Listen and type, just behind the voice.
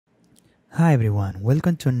Hi everyone,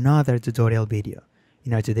 welcome to another tutorial video.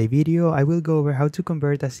 In our today's video, I will go over how to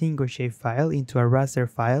convert a single shapefile into a raster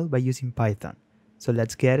file by using Python. So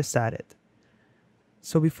let's get started.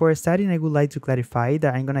 So before starting, I would like to clarify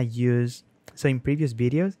that I'm gonna use, in previous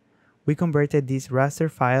videos, we converted this raster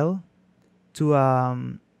file to a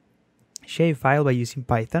shapefile by using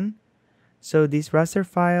Python. So this raster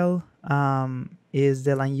file is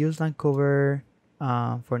the land use land cover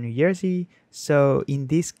for New Jersey. So in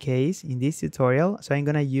this case, in this tutorial, so I'm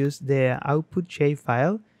gonna use the output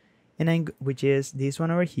shapefile, which is this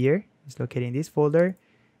one over here. It's located in this folder,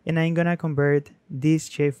 and I'm gonna convert this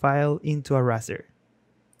shapefile into a raster.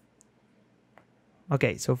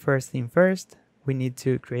 Okay, so first thing first, we need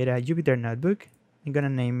to create a Jupyter notebook. I'm gonna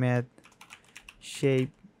name it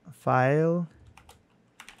Shapefile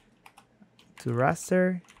to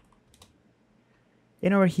raster,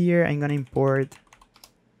 and over here I'm gonna import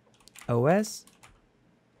OS.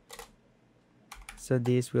 So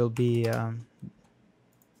this will be I'm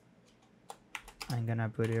gonna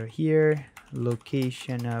put it here,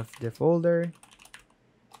 location of the folder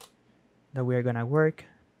that we're gonna work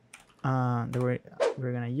that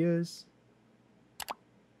we're gonna use.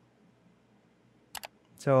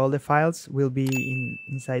 So all the files will be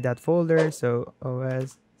inside that folder. So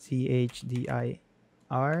OS CHDIR.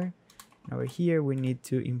 Over here we need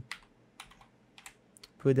to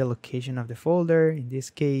put the location of the folder. In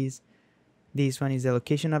this case, this one is the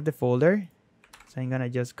location of the folder. So I'm gonna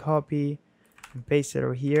just copy and paste it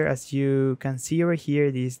over here. As you can see over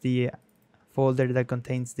here, this is the folder that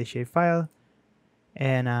contains the shapefile,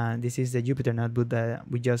 and this is the Jupyter notebook that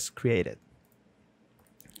we just created.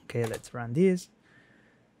 Okay, let's run this.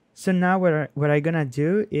 So now what I'm gonna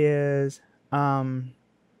do is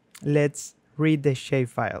let's read the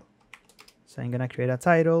shapefile. So I'm gonna create a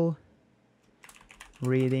title,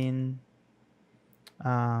 reading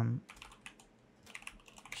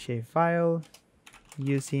shapefile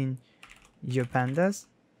using Geopandas.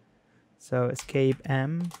 So escape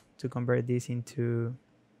M to convert this into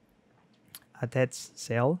a text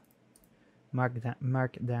cell,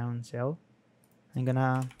 markdown cell. I'm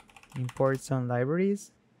gonna import some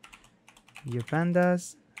libraries,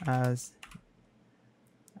 Geopandas as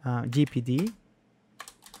GPD,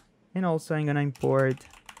 and also I'm gonna import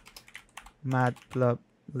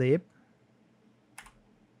matplotlib,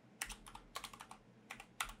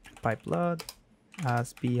 pyplot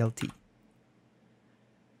as PLT.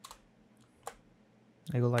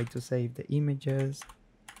 I would like to save the images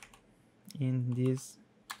in this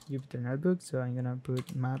Jupyter notebook, so I'm gonna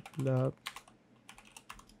put matplotlib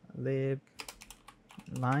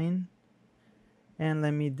line, and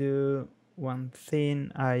let me do one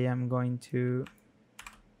thing. I am going to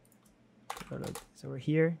put this over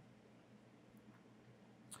here.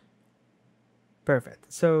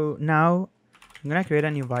 Perfect. So now I'm gonna create a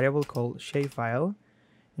new variable called shapefile,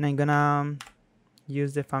 and I'm gonna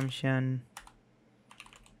use the function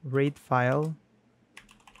readFile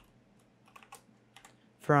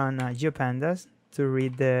from Geopandas to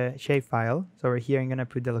read the shapefile. So over here I'm gonna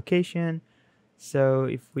put the location. So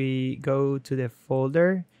if we go to the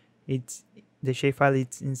folder, it's the shapefile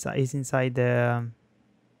is inside the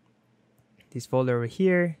this folder over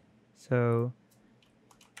here. So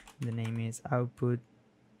the name is output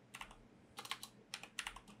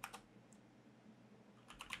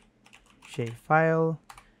shapefile.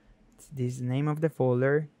 This is the name of the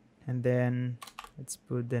folder, and then let's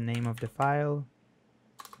put the name of the file,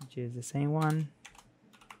 which is the same one,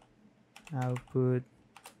 output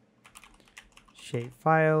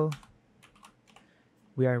shapefile.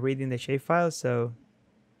 We are reading the shapefile, so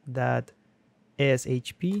that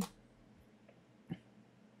ASHP.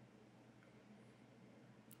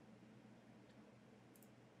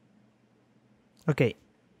 Okay,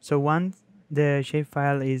 so once the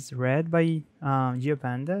shapefile is read by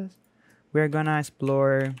Geopandas, we're gonna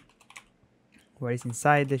explore what is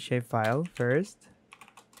inside the shapefile first.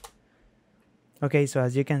 Okay, so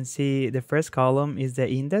as you can see, the first column is the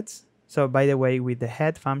index. So by the way, with the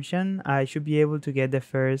head function, I should be able to get the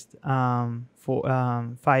first 5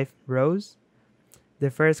 rows. The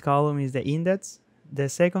first column is the index. The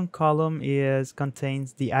second column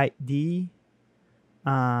contains the ID,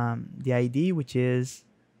 which is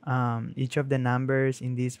each of the numbers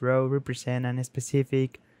in this row represent a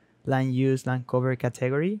specific land use land cover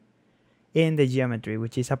category, in the geometry,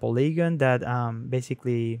 which is a polygon that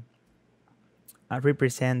basically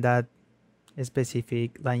represent that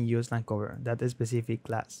specific land use land cover, that specific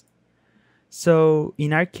class. So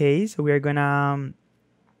in our case, we are gonna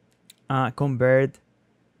convert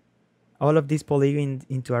all of these polygons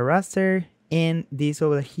into a raster, and this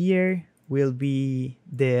over here will be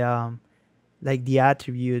the like the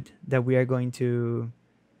attribute that we are going to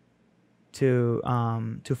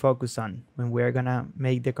focus on when we're gonna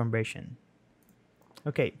make the conversion.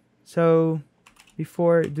 Okay, so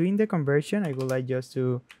before doing the conversion, I would like just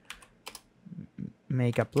to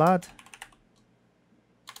make a plot.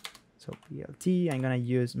 So plt, I'm gonna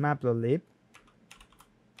use matplotlib.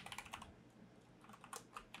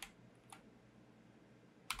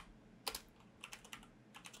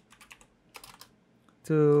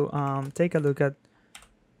 To take a look at,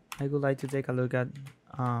 I would like to take a look at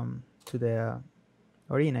to the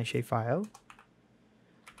original shapefile.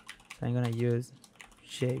 So I'm gonna use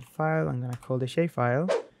shapefile. I'm gonna call the shapefile.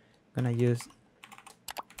 I'm gonna use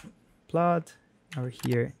plot over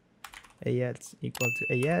here, AX equal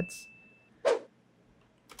to AX.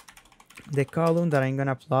 The column that I'm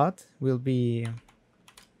gonna plot will be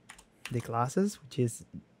the classes, which is,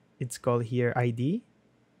 it's called here ID.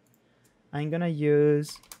 I'm gonna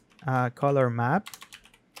use a color map,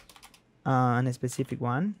 and a specific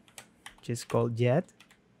one, which is called jet.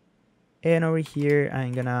 And over here,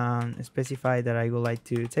 I'm gonna specify that I would like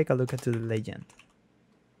to take a look at the legend.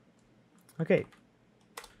 Okay.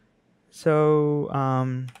 So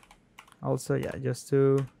also, yeah, just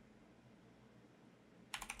to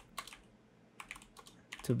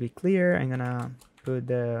be clear, I'm gonna put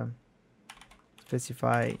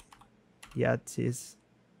specify the axis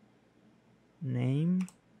name,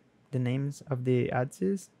 the names of the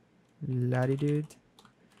axis, latitude,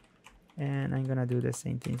 and I'm gonna do the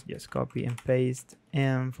same things, just copy and paste.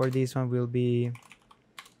 And for this one will be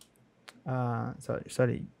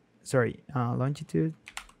longitude,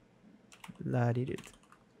 latitude.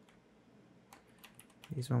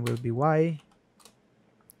 This one will be Y.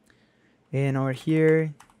 And over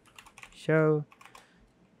here, show.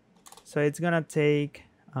 So it's gonna take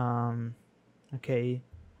okay,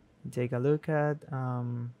 take a look at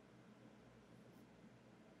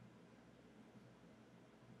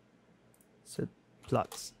so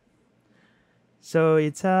plots. So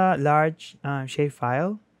it's a large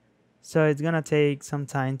shapefile, so it's gonna take some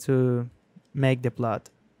time to make the plot.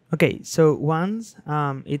 Okay, so once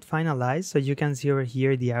it finalized, so you can see over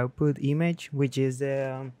here the output image, which is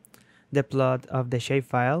the plot of the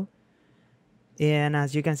shapefile. And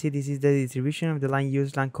as you can see, this is the distribution of the land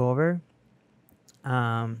use, land cover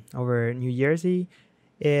over New Jersey.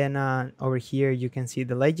 And over here you can see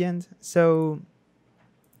the legend. So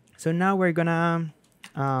now we're gonna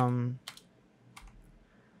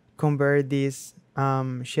convert this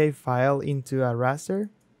shapefile into a raster.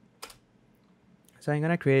 So I'm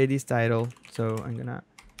gonna create this title. So I'm gonna,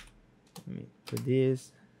 let me put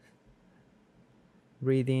this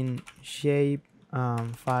reading shape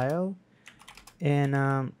file,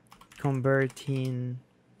 and converting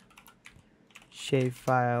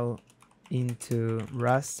shapefile into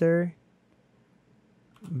raster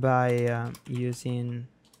by using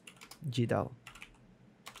Gdal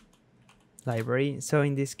library. So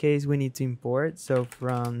in this case we need to import, so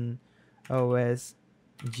from OS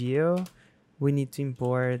Geo we need to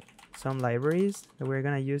import some libraries that we're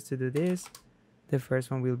gonna use to do this. The first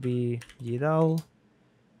one will be Gdal,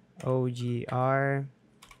 OGR,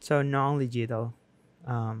 so not only Gdal,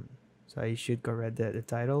 so I should correct the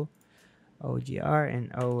title, OGR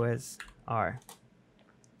and OSR.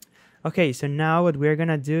 Okay, so now what we're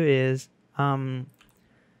gonna do is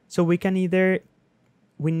so we can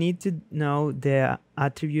we need to know the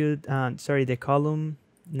attribute, the column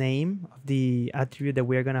name of the attribute that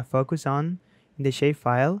we're gonna focus on in the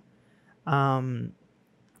shapefile,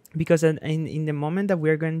 because in the moment that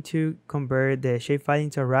we're going to convert the shapefile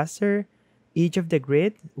into a raster, each of the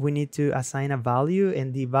grid we need to assign a value,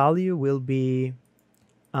 and the value will be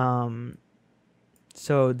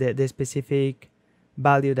so the specific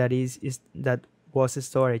value that that was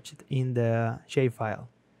stored in the shapefile.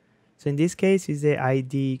 So in this case is the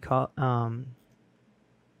ID column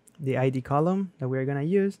that we're gonna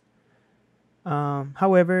use.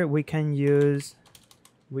 However, we can use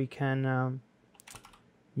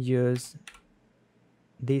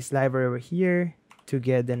this library over here to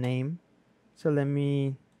get the name. So let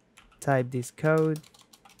me type this code.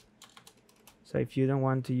 So if you don't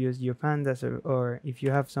want to use Geopandas, or if you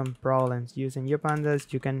have some problems using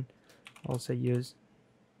Geopandas, you can also use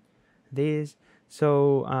this.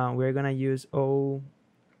 So we're gonna use GR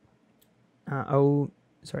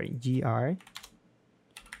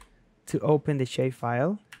to open the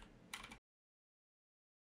shapefile.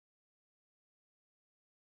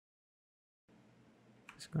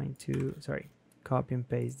 It's going to copy and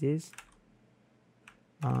paste this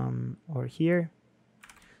or here.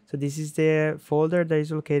 So this is the folder that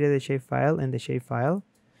is located in the shapefile and the shapefile.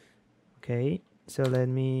 Okay, so let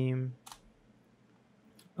me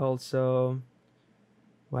also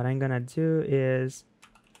what I'm gonna do is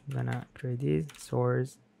I'm gonna create this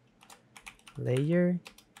source layer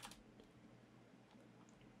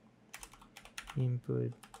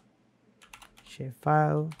input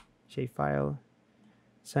shapefile.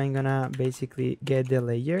 So I'm gonna basically get the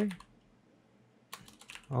layer,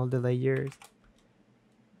 all the layers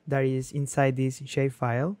that is inside this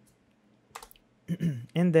shapefile,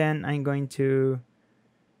 and then I'm going to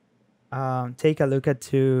take a look at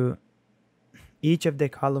to each of the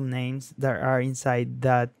column names that are inside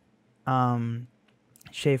that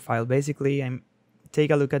shapefile. Basically, I'm take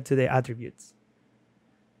a look at to the attributes.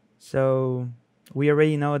 So we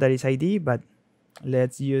already know that it's ID, but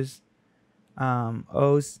let's use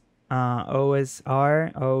OSR,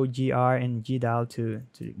 OGR, and Gdal to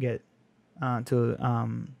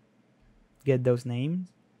get those names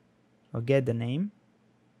or get the name.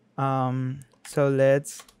 So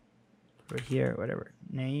let's for here whatever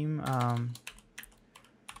name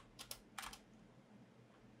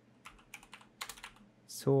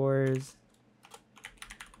source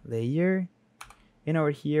layer, and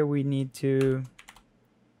over here we need to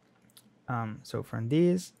so from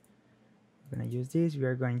this we're going to use this. We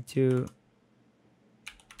are going to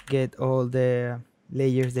get all the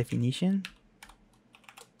layers definition,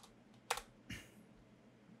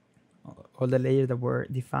 all the layers that were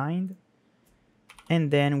defined,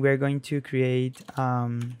 and then we're going to create a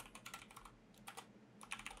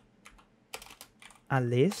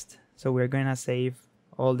list. So we're going to save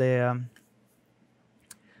all the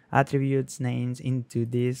attributes names into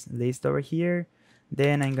this list over here.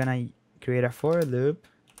 Then I'm gonna create a for loop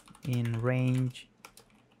in range.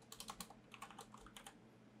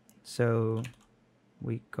 So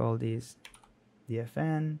we call this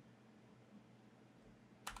dfn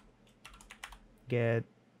get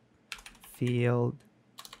field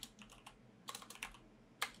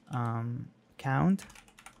count.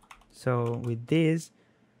 So with this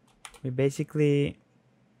we basically,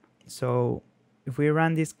 so if we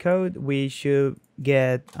run this code, we should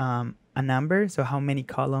get a number, so how many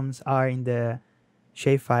columns are in the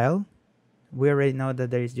shapefile. We already know that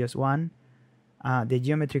there is just one. The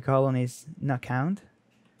geometry column is not count.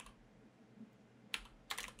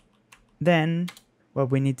 Then what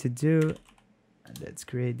we need to do, let's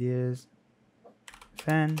create this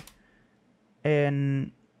fan,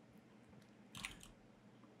 and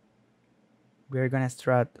we're gonna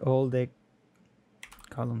extract all the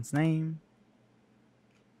columns name.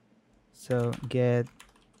 So get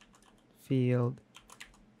field,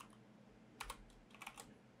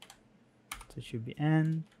 so it should be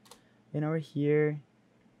n, and over here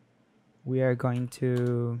we are going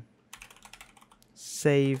to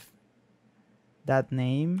save that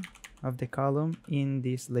name of the column in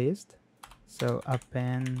this list. So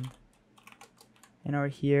append, and over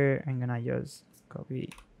here I'm gonna just copy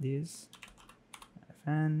this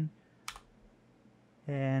fn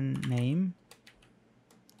and name.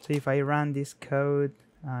 So if I run this code,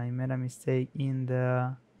 I made a mistake in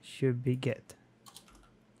the should be get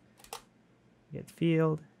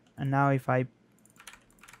field, and now if I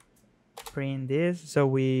print this, so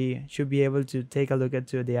we should be able to take a look at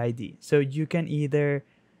to the ID. So you can either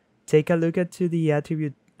take a look at to the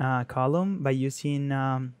attribute column by using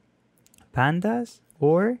pandas,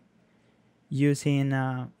 or using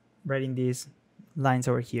writing these lines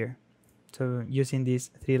over here. So using these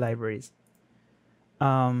three libraries.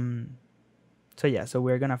 So yeah, so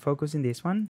we're gonna focus in this one.